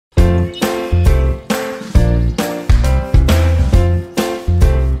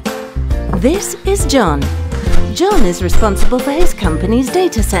This is John. John is responsible for his company's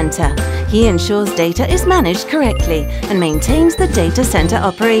data center. He ensures data is managed correctly and maintains the data center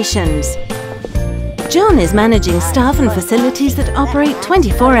operations. John is managing staff and facilities that operate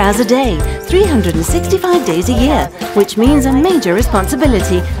 24 hours a day, 365 days a year, which means a major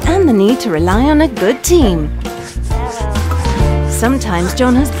responsibility and the need to rely on a good team. Sometimes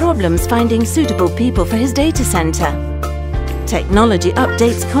John has problems finding suitable people for his data center. Technology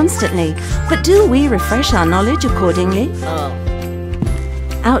updates constantly, but do we refresh our knowledge accordingly?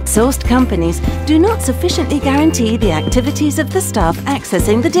 Outsourced companies do not sufficiently guarantee the activities of the staff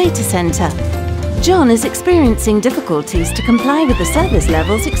accessing the data center. John is experiencing difficulties to comply with the service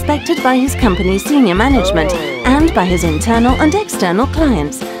levels expected by his company's senior management and by his internal and external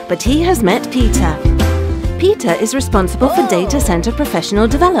clients, but he has met Peter. Peter is responsible for Data Center Professional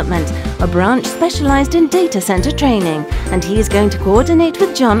Development, a branch specialized in data center training, and he is going to coordinate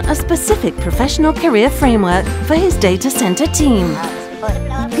with John a specific professional career framework for his data center team.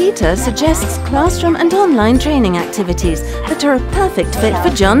 Peter suggests classroom and online training activities that are a perfect fit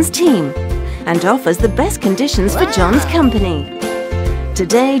for John's team and offers the best conditions for John's company.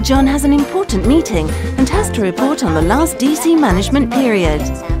 Today, John has an important meeting and has to report on the last DC management period.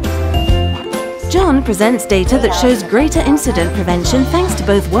 John presents data that shows greater incident prevention thanks to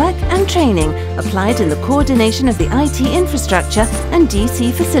both work and training applied in the coordination of the IT infrastructure and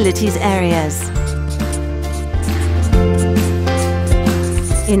DC facilities areas.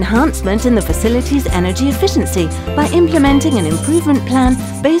 Enhancement in the facility's energy efficiency by implementing an improvement plan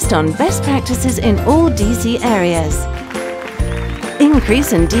based on best practices in all DC areas.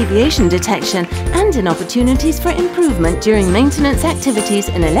 Increase in deviation detection and in opportunities for improvement during maintenance activities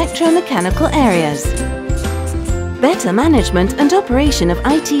in electromechanical areas. Better management and operation of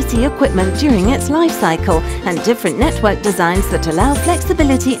ITC equipment during its life cycle and different network designs that allow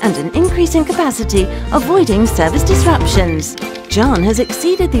flexibility and an increase in capacity, avoiding service disruptions. John has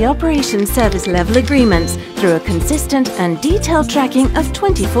exceeded the operations service level agreements through a consistent and detailed tracking of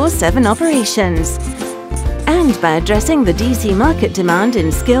 24/7 operations, and by addressing the DC market demand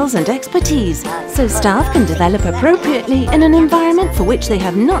in skills and expertise, so staff can develop appropriately in an environment for which they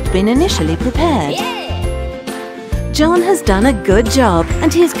have not been initially prepared. John has done a good job,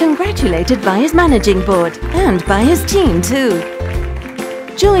 and he is congratulated by his managing board and by his team too.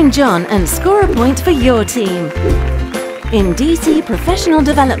 Join John and score a point for your team. In DC Professional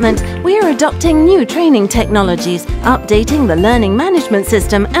Development, we are adopting new training technologies, updating the learning management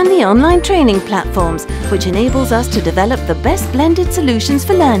system and the online training platforms, which enables us to develop the best blended solutions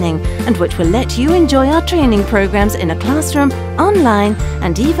for learning and which will let you enjoy our training programs in a classroom, online,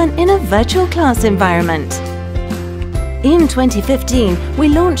 and even in a virtual class environment. In 2015, we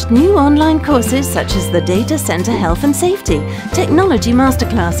launched new online courses such as the Data Center Health and Safety, technology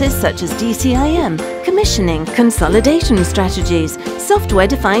masterclasses such as DCIM, commissioning, consolidation strategies,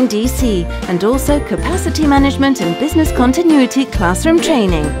 software-defined DC, and also capacity management and business continuity classroom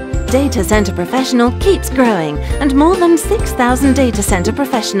training. Data Center Professional keeps growing, and more than 6,000 data center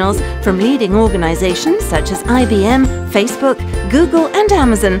professionals from leading organizations such as IBM, Facebook, Google, and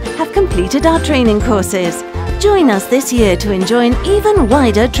Amazon have completed our training courses. Join us this year to enjoy an even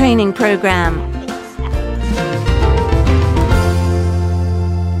wider training program.